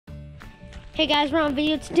Hey guys, we're on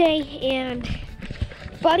video today, and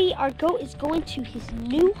Buddy, our goat, is going to his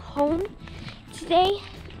new home today.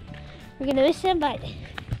 We're gonna miss him, but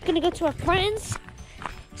we're gonna go to our friends.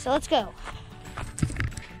 So let's go.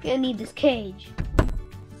 We're gonna need this cage.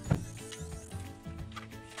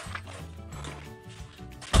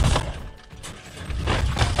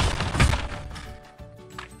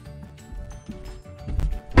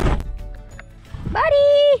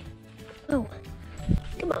 Buddy! Oh,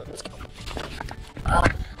 come on, let's go. Oh.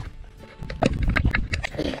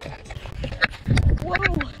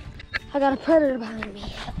 Whoa! I got a predator behind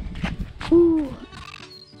me. Ooh.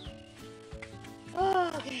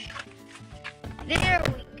 Oh, okay. There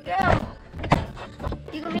we go.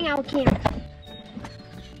 You go hang out with Cam.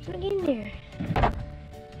 Get in there.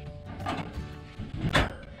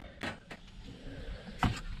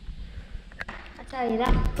 I tell you,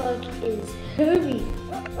 that bug is heavy.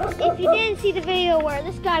 If you didn't see the video where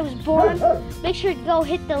this guy was born, make sure to go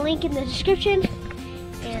hit the link in the description,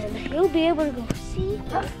 and you'll be able to go see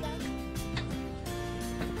this guy.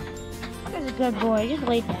 That's a good boy. Just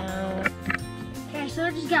lay down. Okay, so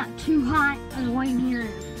it just got too hot. I was waiting here.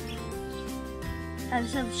 I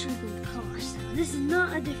just have to sleep in the car. So this is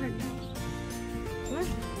not a different day.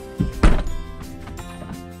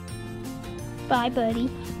 Bye, buddy.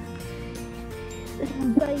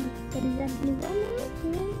 Buddy.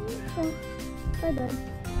 Bye, bud.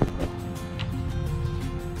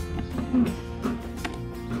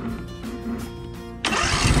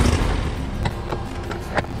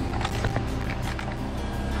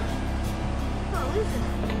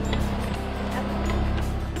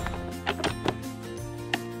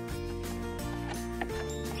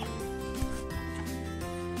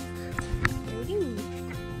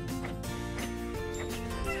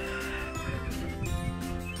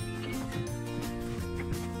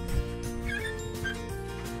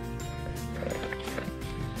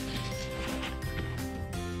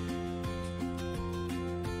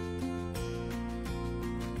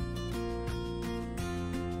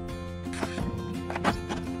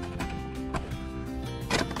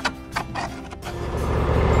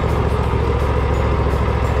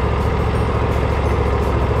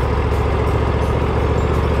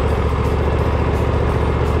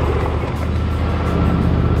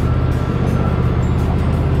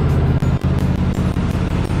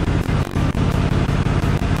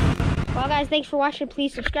 Guys, thanks for watching.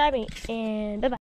 Please subscribe and bye-bye.